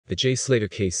The Slater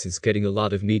case is getting a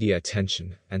lot of media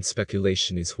attention, and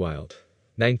speculation is wild.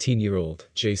 19-year-old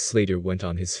Slater went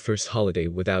on his first holiday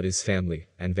without his family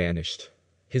and vanished.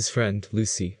 His friend,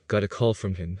 Lucy, got a call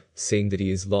from him, saying that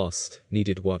he is lost,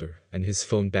 needed water, and his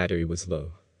phone battery was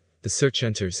low. The search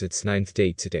enters its 9th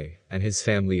day today, and his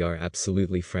family are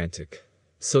absolutely frantic.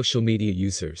 Social media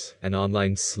users and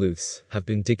online sleuths have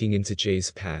been digging into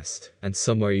Jay's past, and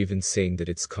some are even saying that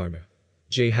it's karma.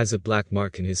 Jay has a black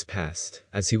mark in his past,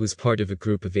 as he was part of a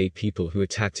group of 8 people who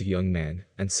attacked a young man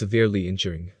and severely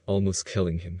injuring, almost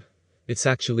killing him. It's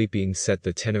actually being said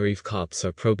that Tenerife cops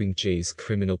are probing Jay's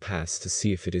criminal past to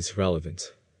see if it is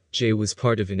relevant. Jay was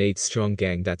part of an 8-strong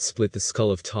gang that split the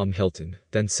skull of Tom Hilton,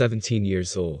 then 17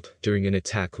 years old, during an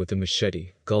attack with a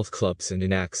machete, golf clubs and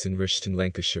an axe in Rushton,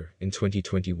 Lancashire, in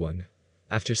 2021.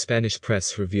 After Spanish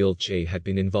press revealed Jay had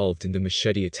been involved in the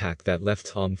machete attack that left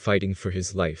Tom fighting for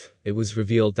his life, it was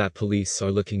revealed that police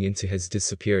are looking into his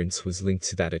disappearance was linked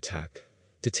to that attack.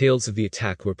 Details of the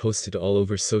attack were posted all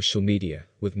over social media,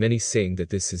 with many saying that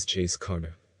this is Jay's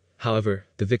karma. However,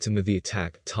 the victim of the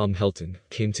attack, Tom Hilton,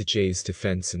 came to Jay's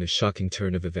defense in a shocking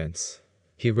turn of events.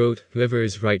 He wrote, "Whoever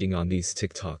is writing on these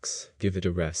TikToks, give it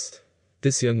a rest.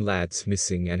 This young lad's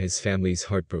missing and his family's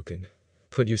heartbroken.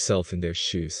 Put yourself in their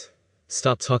shoes.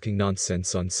 Stop talking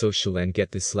nonsense on social and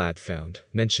get this lad found,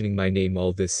 mentioning my name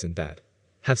all this and that.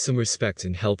 Have some respect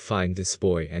and help find this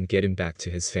boy and get him back to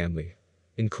his family."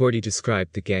 In court he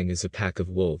described the gang as a pack of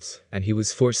wolves, and he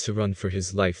was forced to run for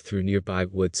his life through nearby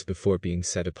woods before being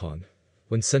set upon.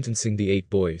 When sentencing the 8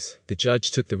 boys, the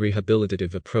judge took the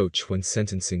rehabilitative approach when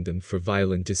sentencing them for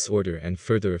violent disorder and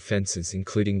further offenses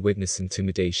including witness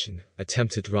intimidation,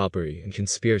 attempted robbery and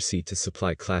conspiracy to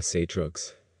supply Class A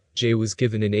drugs. Jay was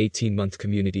given an 18-month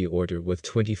community order with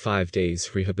 25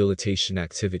 days rehabilitation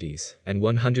activities and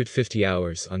 150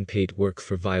 hours unpaid work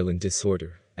for violent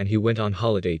disorder, and he went on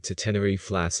holiday to Tenerife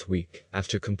last week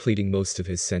after completing most of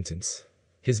his sentence.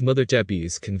 His mother Debbie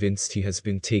is convinced he has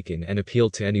been taken and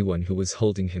appealed to anyone who was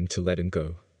holding him to let him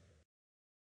go.